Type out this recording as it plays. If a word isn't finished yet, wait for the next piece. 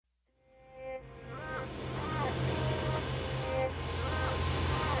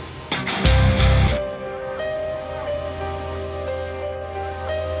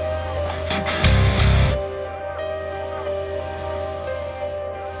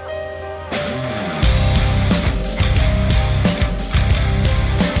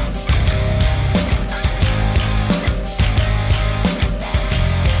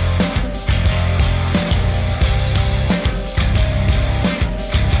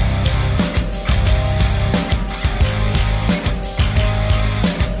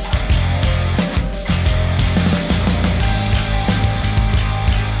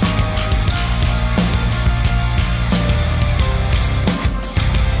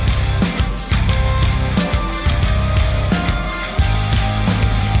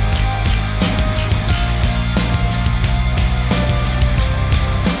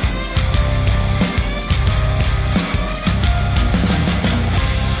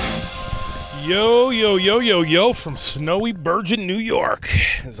Yo, yo, yo, yo, yo from snowy Bergen, New York,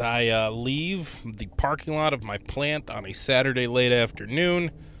 as I leave the parking lot of my plant on a Saturday late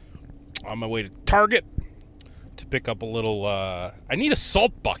afternoon on my way to Target to pick up a little, I need a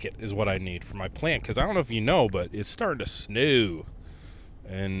salt bucket is what I need for my plant, because I don't know if you know, but it's starting to snow,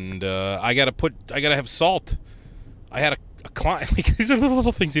 and I gotta have salt. I had a client, like, these are the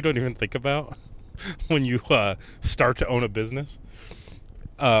little things you don't even think about when you start to own a business.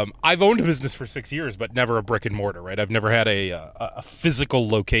 I've owned a business for 6 years, but never a brick and mortar, right? I've never had a physical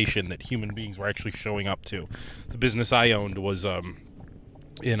location that human beings were actually showing up to. The business I owned was,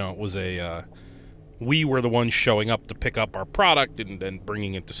 we were the ones showing up to pick up our product and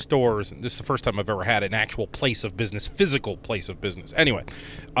bringing it to stores. And this is the first time I've ever had an actual place of business, physical place of business. Anyway,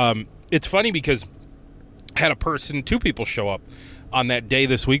 it's funny because I had two people show up on that day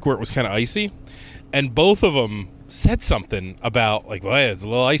this week where it was kind of icy, and both of them said something about, like, well, it's a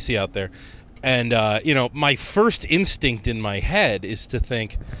little icy out there. And, my first instinct in my head is to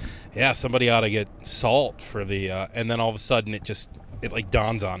think, yeah, somebody ought to get salt for the, and then all of a sudden it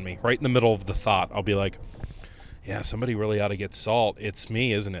dawns on me right in the middle of the thought. I'll be like, yeah, somebody really ought to get salt. It's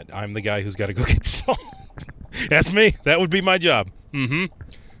me, isn't it? I'm the guy who's got to go get salt. That's me. That would be my job.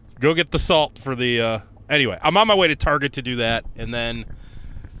 Go get the salt for the, anyway, I'm on my way to Target to do that. And then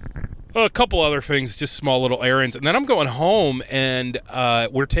a couple other things, just small little errands. And then I'm going home, and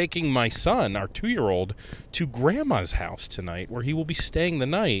we're taking my son, our 2-year-old, to Grandma's house tonight, where he will be staying the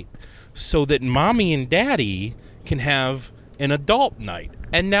night so that Mommy and Daddy can have an adult night.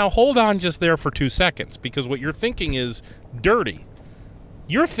 And now hold on just there for 2 seconds, because what you're thinking is dirty.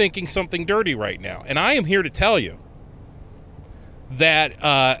 You're thinking something dirty right now. And I am here to tell you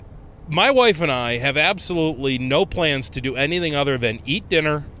that my wife and I have absolutely no plans to do anything other than eat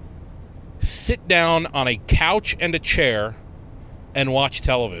dinner, sit down on a couch and a chair, and watch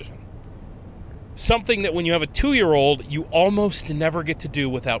television. Something that when you have a 2-year-old, you almost never get to do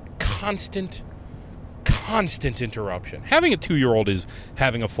without constant interruption. Having a 2-year-old is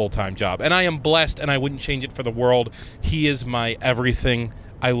having a full-time job, and I am blessed, and I wouldn't change it for the world. He is my everything.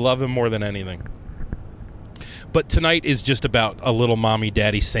 I love him more than anything. But tonight is just about a little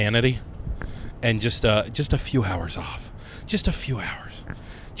mommy-daddy sanity, and just a few hours off. Just a few hours.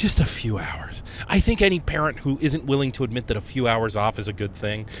 Just a few hours. I think any parent who isn't willing to admit that a few hours off is a good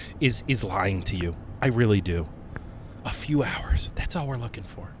thing is lying to you. I really do. A few hours. That's all we're looking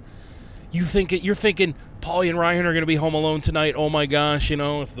for. You're thinking Pauly and Ryan are going to be home alone tonight. Oh my gosh,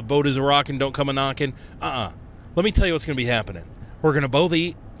 if the boat is a rockin', don't come a knockin'. Let me tell you what's going to be happening. We're going to both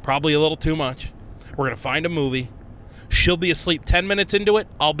eat, probably a little too much. We're going to find a movie. She'll be asleep 10 minutes into it.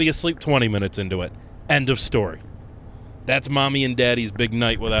 I'll be asleep 20 minutes into it. End of story. That's Mommy and Daddy's big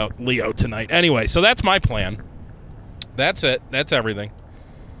night without Leo tonight. Anyway, so that's my plan. That's it. That's everything.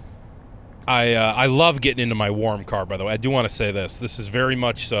 I love getting into my warm car, by the way. I do want to say this. This is very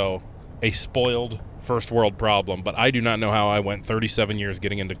much so a spoiled first world problem, but I do not know how I went 37 years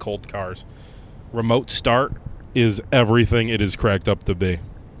getting into cold cars. Remote start is everything it is cracked up to be.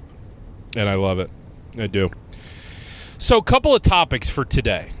 And I love it. I do. So a couple of topics for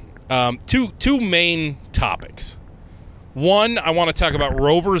today. Two main topics. One, I want to talk about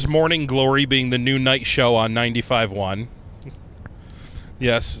Rover's Morning Glory being the new night show on 95.1.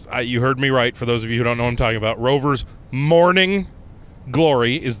 Yes, you heard me right. For those of you who don't know what I'm talking about, Rover's Morning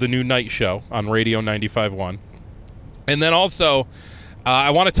Glory is the new night show on Radio 95.1. And then also,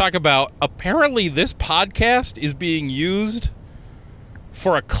 I want to talk about, apparently this podcast is being used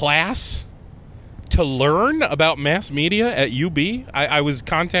for a class to learn about mass media at UB. I was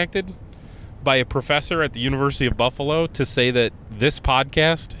contacted by a professor at the University of Buffalo to say that this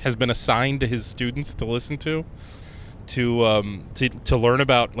podcast has been assigned to his students to listen to learn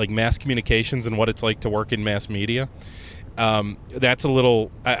about, like, mass communications and what it's like to work in mass media. That's a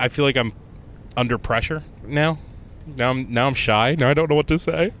little. I feel like I'm under pressure now. Now I'm shy. Now I don't know what to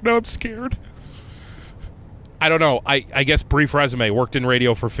say. Now I'm scared. I don't know. I guess brief resume. Worked in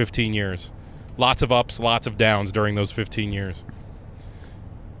radio for 15 years. Lots of ups, lots of downs during those 15 years.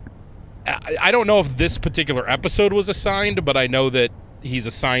 I don't know if this particular episode was assigned, but I know that he's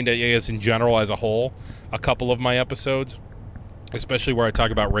assigned, I guess, in general as a whole, a couple of my episodes, especially where I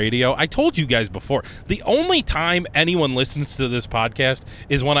talk about radio. I told you guys before, the only time anyone listens to this podcast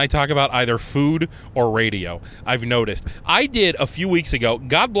is when I talk about either food or radio. I've noticed. I did a few weeks ago,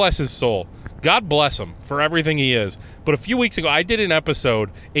 God bless his soul, God bless him for everything he is, but a few weeks ago I did an episode,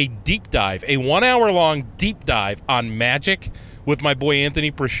 a deep dive, a 1 hour long deep dive on magic with my boy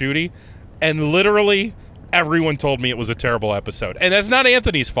Anthony Prosciutti, and literally everyone told me it was a terrible episode. And that's not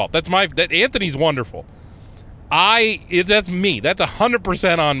Anthony's fault. Anthony's wonderful. That's me. That's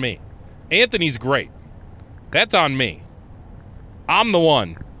 100% on me. Anthony's great. That's on me. I'm the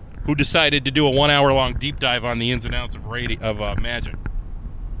one who decided to do a 1 hour long deep dive on the ins and outs of Magic.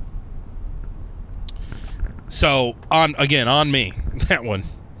 So, on me, that one.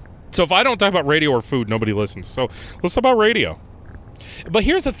 So if I don't talk about radio or food, nobody listens. So let's talk about radio. But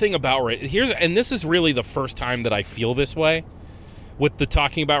here's the thing about radio. And this is really the first time that I feel this way with the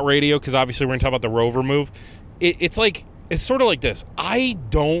talking about radio, because obviously we're going to talk about the Rover move. It's sort of like this.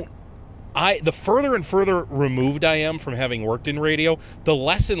 The further and further removed I am from having worked in radio, the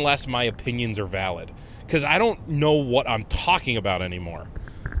less and less my opinions are valid, because I don't know what I'm talking about anymore,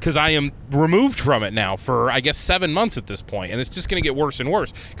 because I am removed from it now for, I guess, 7 months at this point, and it's just going to get worse and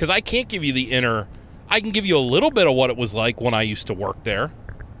worse, because I can't give you I can give you a little bit of what it was like when I used to work there,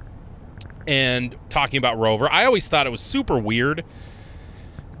 and talking about Rover. I always thought it was super weird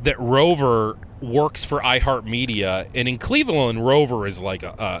that Rover works for iHeartMedia, and in Cleveland, Rover is like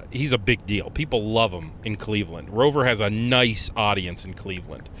he's a big deal. People love him in Cleveland. Rover has a nice audience in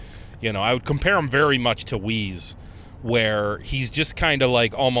Cleveland. I would compare him very much to Weeze, where he's just kind of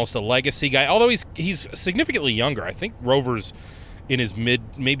like almost a legacy guy, although he's significantly younger. I think Rover's in his mid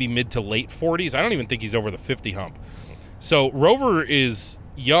to late 40s. I don't even think he's over the 50 hump. So Rover is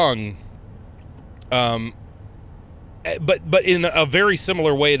young, but in a very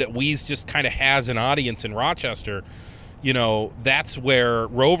similar way that Weeze just kind of has an audience in Rochester, that's where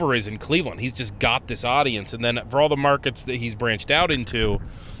Rover is in Cleveland. He's just got this audience. And then for all the markets that he's branched out into,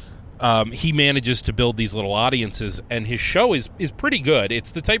 he manages to build these little audiences, and his show is pretty good.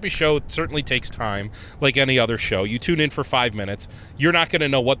 It's the type of show that certainly takes time, like any other show. You tune in for 5 minutes. You're not going to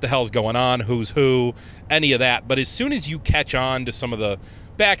know what the hell's going on, who's who, any of that. But as soon as you catch on to some of the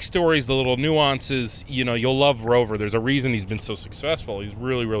backstories, the little nuances, you'll love Rover. There's a reason he's been so successful. He's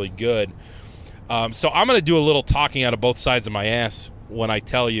really, really good. So I'm going to do a little talking out of both sides of my ass when I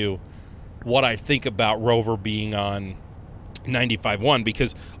tell you what I think about Rover being on 95.1,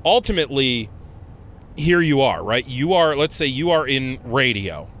 because ultimately here you are, right? Let's say you are in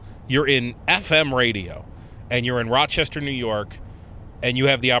radio. You're in FM radio, and you're in Rochester, New York, and you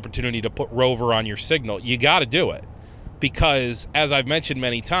have the opportunity to put Rover on your signal. You got to do it. Because, as I've mentioned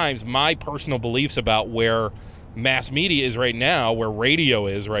many times, my personal beliefs about where mass media is right now, where radio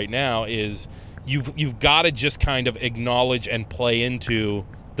is right now, is you've got to just kind of acknowledge and play into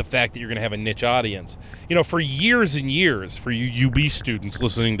the fact that you're going to have a niche audience. For years and years, for you UB students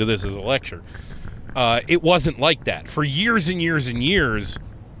listening to this as a lecture, it wasn't like that. For years and years and years,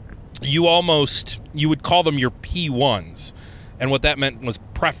 you would call them your P1s. And what that meant was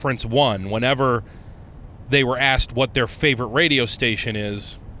preference one. Whenever they were asked what their favorite radio station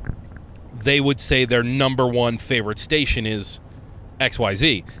is, they would say their number one favorite station is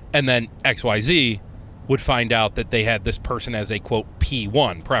XYZ. And then XYZ would find out that they had this person as a, quote,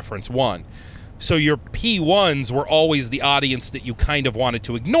 P1, preference one. So your P1s were always the audience that you kind of wanted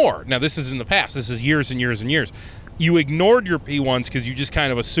to ignore. Now, this is in the past. This is years and years and years. You ignored your P1s because you just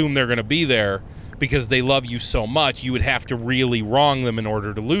kind of assumed they're going to be there because they love you so much. You would have to really wrong them in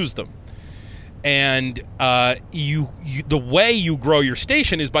order to lose them. And the way you grow your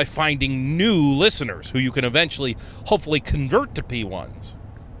station is by finding new listeners who you can eventually, hopefully, convert to P1s.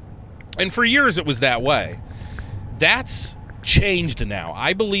 And for years it was that way. That's changed now.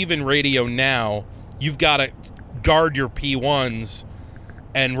 I believe in radio now, you've got to guard your P1s.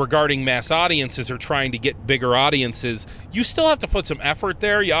 And regarding mass audiences or trying to get bigger audiences, you still have to put some effort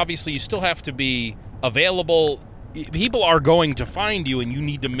there. You still have to be available. People are going to find you, and you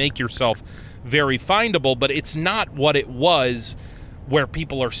need to make yourself very findable, but it's not what it was where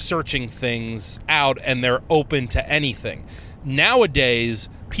people are searching things out and they're open to anything. Nowadays,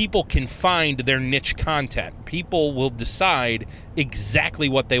 people can find their niche content. People will decide exactly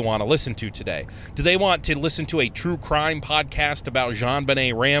what they want to listen to today. Do they want to listen to a true crime podcast about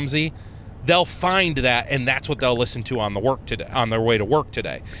JonBenet Ramsey? They'll find that, and that's what they'll listen to on their way to work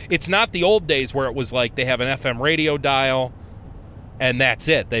today. It's not the old days where it was like they have an FM radio dial, and that's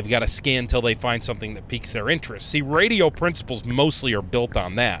it. They've got to scan till they find something that piques their interest. See, radio principles mostly are built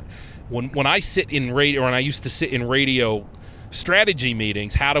on that. When I sit in radio, and I used to sit in radio strategy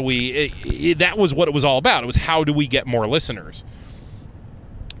meetings, that was what it was all about. It was how do we get more listeners?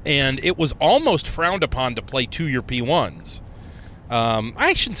 And it was almost frowned upon to play to your P1s.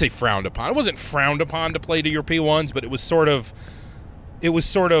 I shouldn't say frowned upon. It wasn't frowned upon to play to your P1s, but it was sort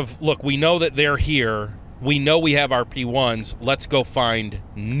of, look, we know that they're here. We know we have our P1s. Let's go find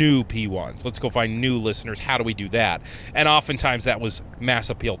new P1s. Let's go find new listeners. How do we do that? And oftentimes that was mass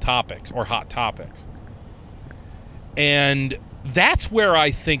appeal topics or hot topics. And that's where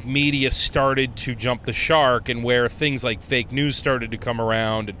I think media started to jump the shark, and where things like fake news started to come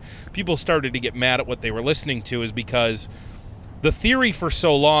around and people started to get mad at what they were listening to, is because the theory for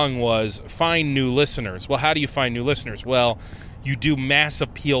so long was find new listeners. Well, how do you find new listeners? Well, you do mass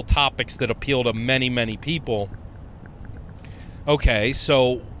appeal topics that appeal to many, many people. Okay,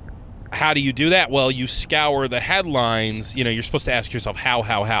 so how do you do that? Well, you scour the headlines. You know, you're supposed to ask yourself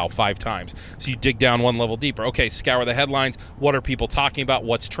how 5 times. So you dig down one level deeper. Okay, scour the headlines. What are people talking about?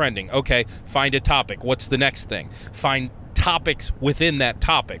 What's trending? Okay, find a topic. What's the next thing? Find topics within that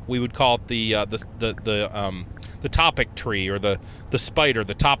topic. We would call it the topic tree, or the spider,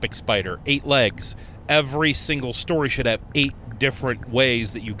 the topic spider. 8 legs. Every single story should have 8 different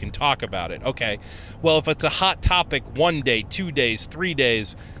ways that you can talk about it. Okay, well, if it's a hot topic 1 day, 2 days, 3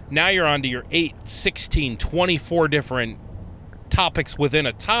 days, now you're on to your 8, 16, 24 different topics within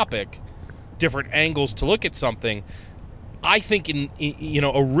a topic, different angles to look at something. I think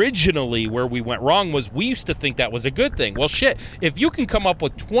originally where we went wrong was we used to think that was a good thing. Well, shit, if you can come up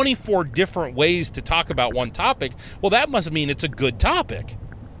with 24 different ways to talk about one topic, well, that must mean it's a good topic.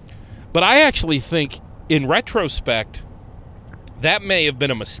 But I actually think, in retrospect, that may have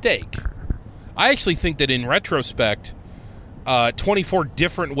been a mistake. I actually think that in retrospect, 24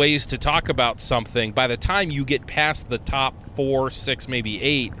 different ways to talk about something, by the time you get past the top 4, 6, maybe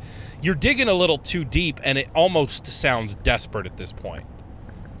 8, you're digging a little too deep, and it almost sounds desperate at this point.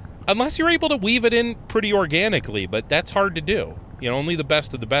 Unless you're able to weave it in pretty organically, but that's hard to do. You know, only the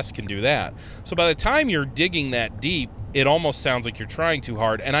best of the best can do that. So by the time you're digging that deep, it almost sounds like you're trying too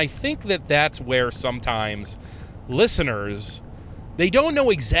hard. And I think that that's where sometimes listeners, they don't know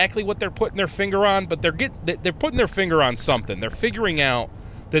exactly what they're putting their finger on, but they're putting their finger on something. They're figuring out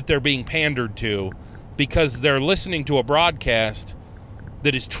that they're being pandered to because they're listening to a broadcast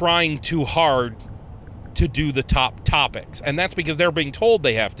that is trying too hard to do the top topics. And that's because they're being told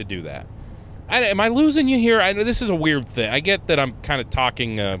they have to do that. Am I losing you here? I know this is a weird thing. I get that I'm kind of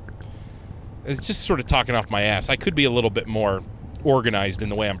talking, it's just sort of talking off my ass. I could be a little bit more organized in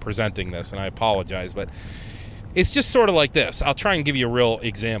the way I'm presenting this, and I apologize, but it's just sort of like this. I'll try and give you a real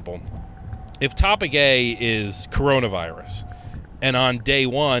example. If topic A is coronavirus, and on day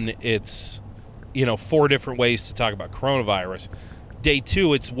 1 it's 4 different ways to talk about coronavirus. Day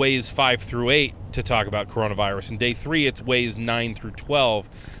 2 it's ways 5 through 8 to talk about coronavirus, and day 3 it's ways 9 through 12.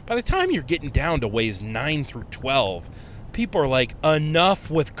 By the time you're getting down to ways 9 through 12, people are like, enough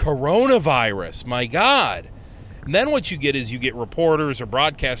with coronavirus, my God. And then what you get is you get reporters or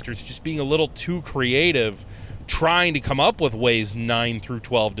broadcasters just being a little too creative, trying to come up with ways 9 through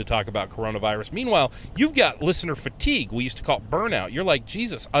 12 to talk about coronavirus. Meanwhile, you've got listener fatigue. We used to call it burnout. You're like,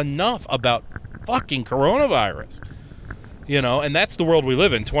 Jesus, enough about fucking coronavirus. And that's the world we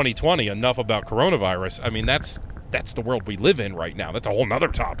live in, 2020, enough about coronavirus. I mean, that's the world we live in right now. That's a whole nother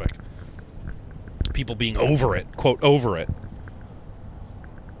topic. People being over it, quote, over it.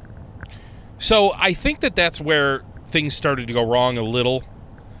 So I think that that's where things started to go wrong a little,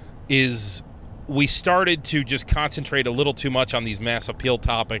 is we started to just concentrate a little too much on these mass appeal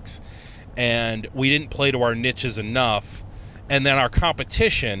topics, and we didn't play to our niches enough. And then our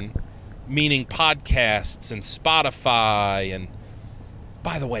competition, meaning podcasts and Spotify, and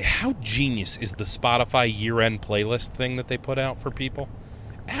by the way, how genius is the Spotify year-end playlist thing that they put out for people?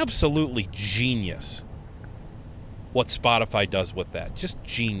 Absolutely genius what Spotify does with that. Just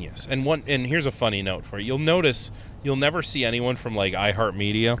genius. And here's a funny note for you. You'll notice you'll never see anyone from like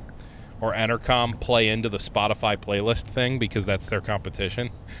iHeartMedia or Entercom play into the Spotify playlist thing, because that's their competition.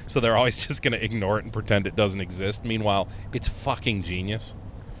 So they're always just going to ignore it and pretend it doesn't exist. Meanwhile, it's fucking genius.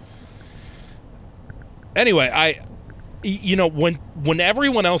 Anyway, when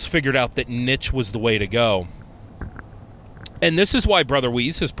everyone else figured out that niche was the way to go, and this is why Brother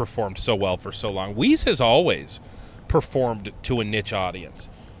Weeze has performed so well for so long. Weeze has always performed to a niche audience.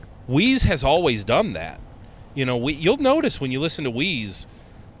 Weeze has always done that. You'll notice when you listen to Weeze,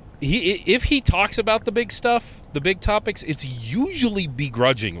 if he talks about the big stuff, the big topics, it's usually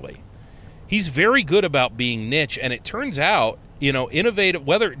begrudgingly. He's very good about being niche, and it turns out, innovative,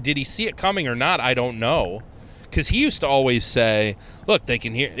 did he see it coming or not, I don't know. Because he used to always say, look, they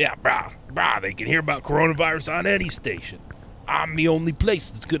can hear, they can hear about coronavirus on any station. I'm the only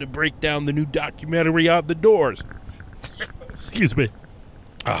place that's going to break down the new documentary on the doors. Excuse me.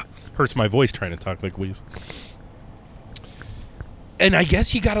 Hurts my voice trying to talk like Weeze. And I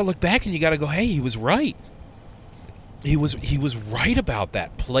guess you got to look back and you got to go, hey, he was right. He was right about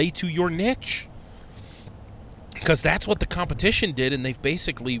that. Play to your niche. Because that's what the competition did, and they've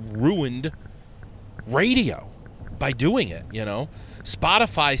basically ruined radio by doing it,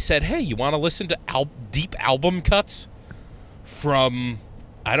 Spotify said, hey, you want to listen to deep album cuts from,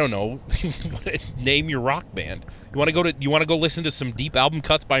 I don't know, name your rock band. You want to go listen to some deep album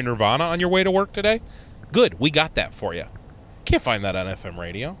cuts by Nirvana on your way to work today? Good, we got that for you. Can't find that on FM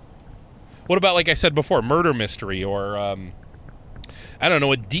radio. What about, like I said before, murder mystery or, I don't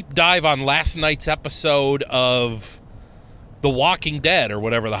know, a deep dive on last night's episode of The Walking Dead or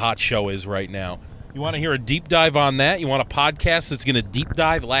whatever the hot show is right now? You want to hear a deep dive on that? You want a podcast that's going to deep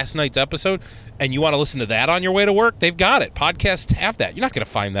dive last night's episode? And you want to listen to that on your way to work? They've got it. Podcasts have that. You're not going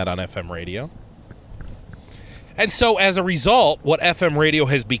to find that on FM radio. And so as a result, what FM radio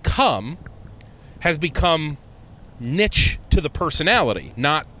has become niche to the personality,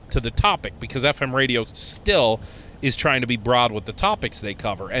 not to the topic, because FM radio still is trying to be broad with the topics they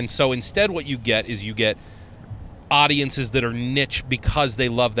cover. And so instead what you get is audiences that are niche because they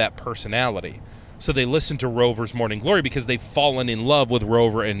love that personality. So they listen to Rover's Morning Glory because they've fallen in love with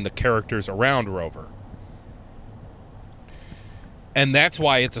Rover and the characters around Rover. And that's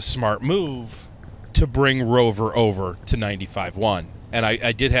why it's a smart move to bring Rover over to 95.1. And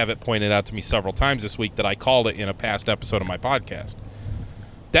I did have it pointed out to me several times this week that I called it in a past episode of my podcast.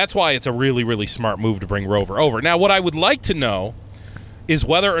 That's why it's a really, really smart move to bring Rover over. Now, what I would like to know is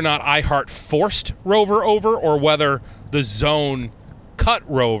whether or not iHeart forced Rover over or whether the Zone cut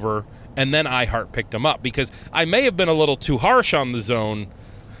Rover and then iHeart picked him up, because I may have been a little too harsh on the Zone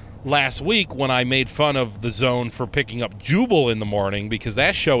last week when I made fun of the Zone for picking up Jubal in the morning, because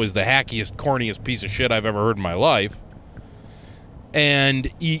that show is the hackiest, corniest piece of shit I've ever heard in my life. And,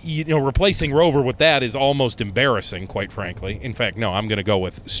 replacing Rover with that is almost embarrassing, quite frankly. In fact, no, I'm going to go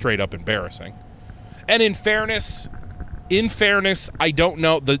with straight up embarrassing. And in fairness, I don't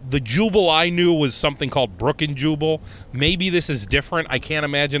know. The Jubal I knew was something called Brook and Jubal. Maybe this is different. I can't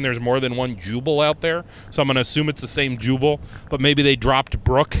imagine there's more than one Jubal out there. So I'm going to assume it's the same Jubal. But maybe they dropped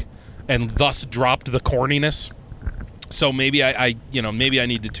Brook and thus dropped the corniness. So maybe I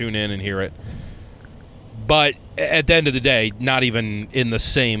need to tune in and hear it. But at the end of the day, not even in the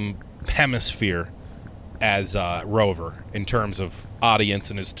same hemisphere as Rover in terms of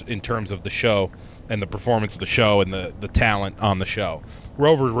audience and in terms of the show and the performance of the show and the talent on the show.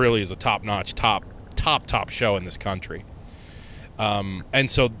 Rover really is a top-notch, top show in this country. And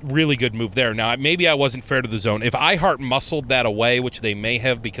so really good move there. Now, maybe I wasn't fair to the Zone. If iHeart muscled that away, which they may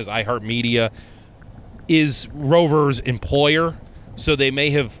have because iHeartMedia is Rover's employer, so they may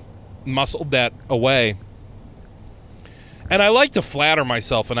have muscled that away. And I like to flatter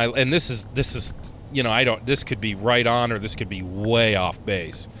myself, and this is this could be right on or this could be way off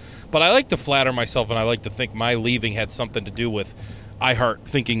base. But I like to flatter myself, and I like to think my leaving had something to do with iHeart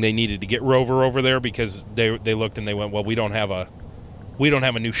thinking they needed to get Rover over there because they looked and they went, well, we don't have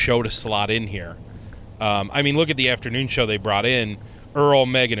a new show to slot in here. Look at the afternoon show they brought in. Earl,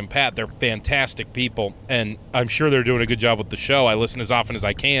 Megan, and Pat, they're fantastic people, and I'm sure they're doing a good job with the show. I listen as often as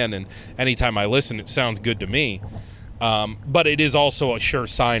I can, and anytime I listen, it sounds good to me. But it is also a sure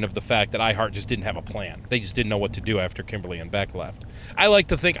sign of the fact that iHeart just didn't have a plan. They just didn't know what to do after Kimberly and Beck left. I like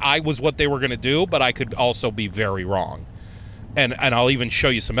to think I was what they were going to do, but I could also be very wrong. And I'll even show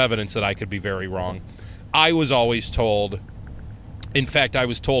you some evidence that I could be very wrong. I was always told, in fact, I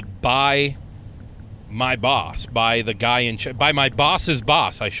was told by my boss, by the guy by my boss's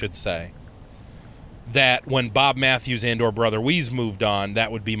boss, I should say, that when Bob Matthews and or Brother Weeze moved on,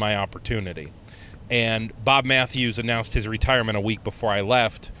 that would be my opportunity. And Bob Matthews announced his retirement a week before I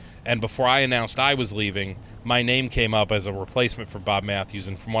left. And before I announced I was leaving, my name came up as a replacement for Bob Matthews.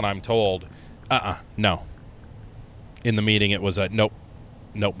 And from what I'm told, no. In the meeting, it was a nope.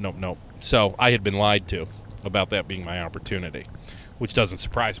 So I had been lied to about that being my opportunity, which doesn't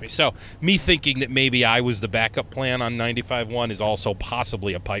surprise me. So me thinking that maybe I was the backup plan on 95.1 is also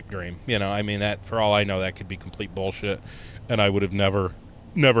possibly a pipe dream. That for all I know, that could be complete bullshit. And I would have never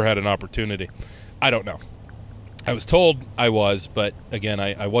had an opportunity. I don't know. I was told I was, but again,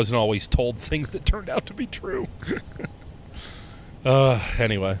 I wasn't always told things that turned out to be true.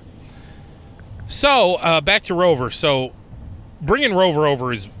 Anyway. So, back to Rover. So, bringing Rover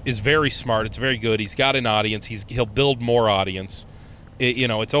over is very smart. It's very good. He's got an audience. He'll build more audience.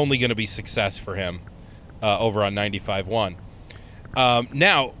 It's only going to be success for him over on 95.1.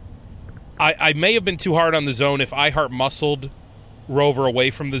 Now, I may have been too hard on the Zone. If iHeart muscled Rover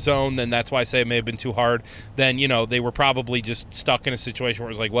away from the Zone, then that's why I say it may have been too hard. Then, they were probably just stuck in a situation where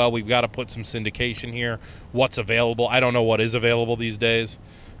it was like, well, we've got to put some syndication here. What's available? I don't know what is available these days.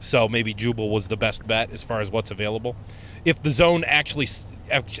 So maybe Jubal was the best bet as far as what's available. If the Zone actually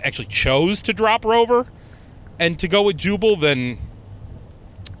chose to drop Rover and to go with Jubal, then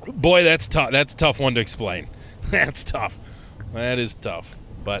boy, that's tough. That's a tough one to explain. That's tough. That is tough.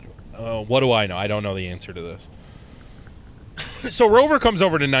 But what do I know? I don't know the answer to this. So Rover comes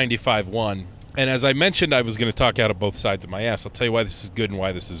over to 95.1, and as I mentioned, I was going to talk out of both sides of my ass. I'll tell you why this is good and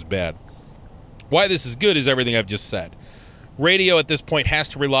why this is bad. Why this is good is everything I've just said. Radio at this point has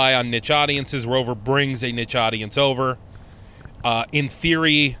to rely on niche audiences. Rover brings a niche audience over. In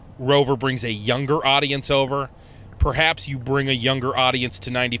theory, Rover brings a younger audience over. Perhaps you bring a younger audience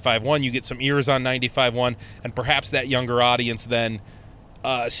to 95.1, you get some ears on 95.1, and perhaps that younger audience then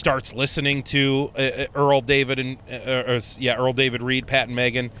starts listening to Earl David Reed, Pat and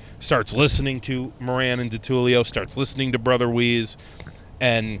Megan, starts listening to Moran and DeTulio, starts listening to Brother Weeze,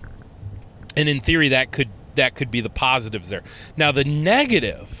 and in theory that could be the positives there. Now the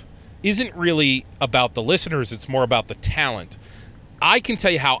negative isn't really about the listeners, it's more about the talent. I can tell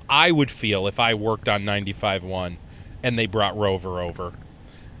you how I would feel if I worked on 95.1 and they brought Rover over.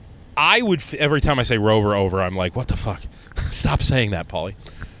 I would, every time I say Rover over, I'm like, what the fuck? Stop saying that, Pauly.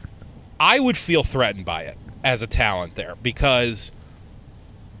 I would feel threatened by it as a talent there because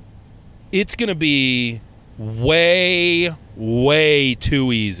it's going to be way, way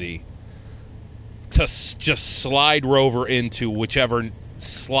too easy to just slide Rover into whichever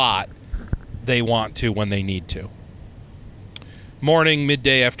slot they want to when they need to. Morning,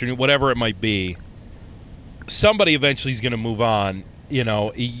 midday, afternoon, whatever it might be. Somebody eventually is going to move on. You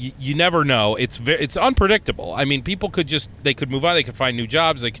know, you never know. It's unpredictable. I mean, people could move on. They could find new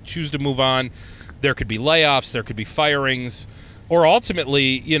jobs. They could choose to move on. There could be layoffs. There could be firings. Or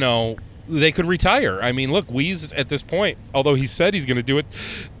ultimately, you know, they could retire. I mean, look, Weeze at this point, although he said he's going to do it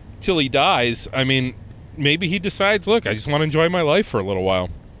till he dies, I mean, maybe he decides, look, I just want to enjoy my life for a little while.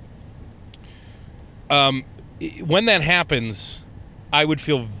 When that happens, I would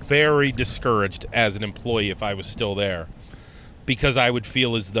feel very discouraged as an employee if I was still there, because I would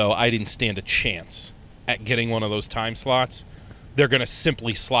feel as though I didn't stand a chance at getting one of those time slots. They're going to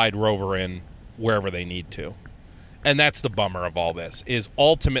simply slide Rover in wherever they need to. And that's the bummer of all this, is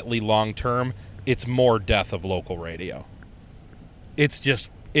ultimately long-term, it's more death of local radio. It's just,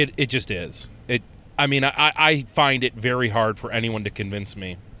 it just is. I find it very hard for anyone to convince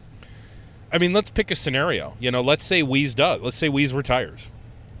me. I mean, let's pick a scenario. You know, let's say Weeze retires.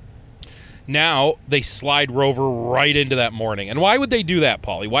 Now they slide Rover right into that morning. And why would they do that,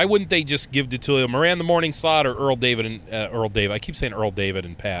 Pauly? Why wouldn't they just give DeTulio Moran the morning slot, or Earl David? I keep saying Earl David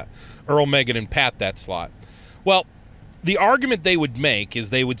and Pat. Earl, Megan, and Pat that slot. Well, the argument they would make is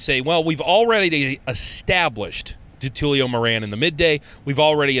they would say, well, we've already established DeTulio Moran in the midday. We've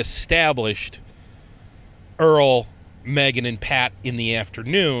already established Earl, Megan, and Pat in the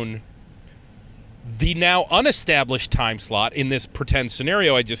afternoon. The now unestablished time slot in this pretend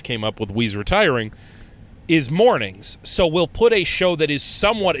scenario I just came up with, Weeze retiring, is mornings. So we'll put a show that is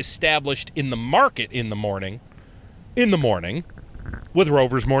somewhat established in the market in the morning, with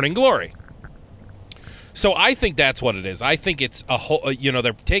Rover's Morning Glory. So I think that's what it is. I think it's a whole,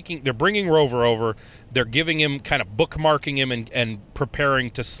 they're bringing Rover over, they're giving him, kind of bookmarking him and preparing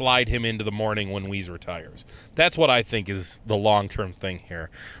to slide him into the morning when Weeze retires. That's what I think is the long-term thing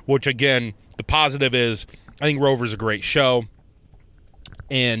here, which again, the positive is I think Rover's a great show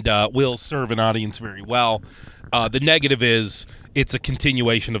and will serve an audience very well. The negative is it's a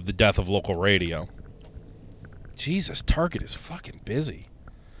continuation of the death of local radio. Jesus, Target is fucking busy.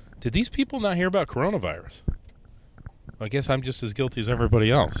 Did these people not hear about coronavirus? I guess I'm just as guilty as everybody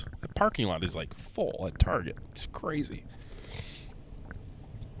else. The parking lot is like full at Target. It's crazy.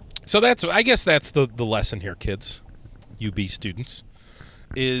 So I guess that's the lesson here, kids, UB students,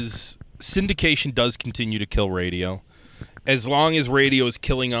 is syndication does continue to kill radio. As long as radio is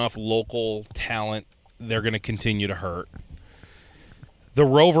killing off local talent, they're going to continue to hurt. The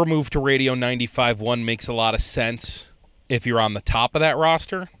Rover move to Radio 95.1 makes a lot of sense if you're on the top of that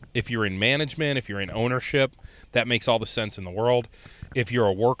roster. If you're in management, if you're in ownership, that makes all the sense in the world. If you're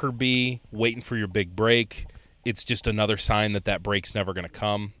a worker bee waiting for your big break, it's just another sign that break's never going to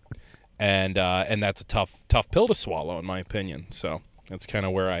come. And that's a tough pill to swallow, in my opinion. So that's kind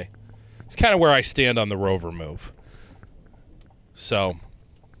of where I stand on the Rover move. So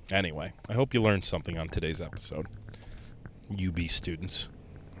anyway, I hope you learned something on today's episode, UB students.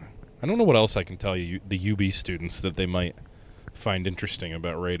 I don't know what else I can tell you, the UB students, that they might find interesting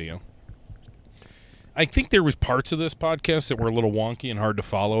about radio. I think there was parts of this podcast that were a little wonky and hard to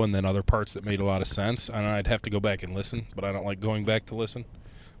follow, and then other parts that made a lot of sense. And I'd have to go back and listen, but I don't like going back to listen.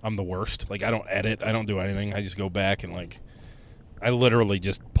 I'm the worst. Like, I don't edit. I don't do anything. I just go back and, I literally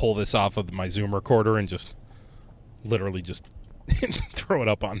just pull this off of my Zoom recorder and just literally just throw it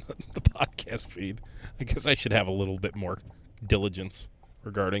up on the podcast feed. I guess I should have a little bit more diligence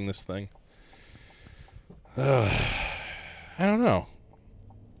regarding this thing. I don't know.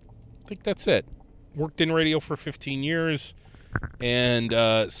 I think that's it. Worked in radio for 15 years.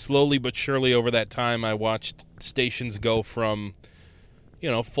 And slowly but surely over that time, I watched stations go from,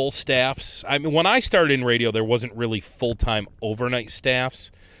 full staffs. I mean, when I started in radio, there wasn't really full-time overnight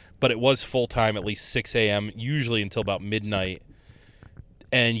staffs, but it was full-time at least 6 a.m., usually until about midnight.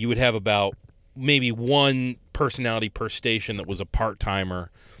 And you would have about maybe one personality per station that was a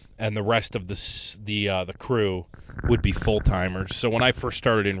part-timer, and the rest of the crew would be full-timers. So when I first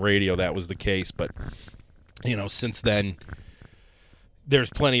started in radio, that was the case. But, since then,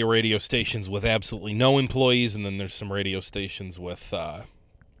 there's plenty of radio stations with absolutely no employees, and then there's some radio stations with several,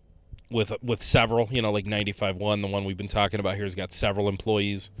 like 95.1, the one we've been talking about here, has got several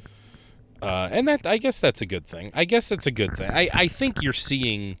employees. And I guess that's a good thing. I think you're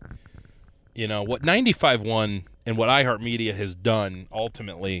seeing, what 95.1 and what iHeartMedia has done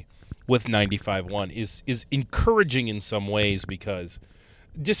ultimately with 95.1 is encouraging in some ways, because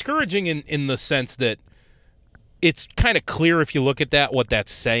discouraging in the sense that it's kind of clear if you look at that what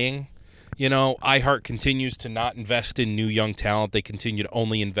that's saying. iHeart continues to not invest in new young talent. They continue to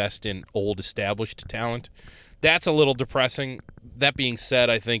only invest in old established talent. That's a little depressing. That being said,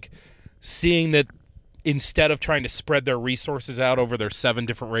 I think seeing that instead of trying to spread their resources out over their 7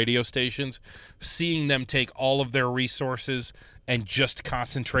 different radio stations, seeing them take all of their resources and just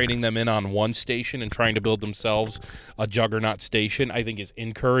concentrating them in on one station and trying to build themselves a juggernaut station, I think is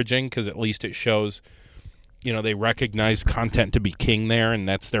encouraging, because at least it shows they recognize content to be king there, and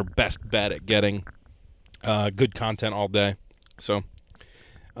that's their best bet at getting good content all day. So,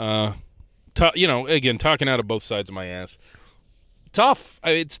 again, talking out of both sides of my ass. Tough.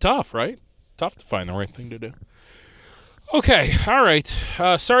 It's tough, right? Tough to find the right thing to do. Okay, all right.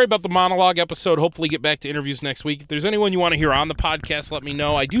 Sorry about the monologue episode. Hopefully get back to interviews next week. If there's anyone you want to hear on the podcast, let me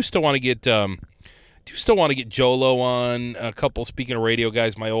know. I do still want to get Jolo on. A couple, speaking of radio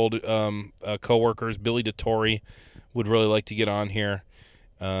guys, my old coworkers, Billy DeTore, would really like to get on here,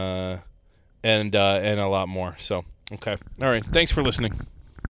 and a lot more. So, okay. All right. Thanks for listening.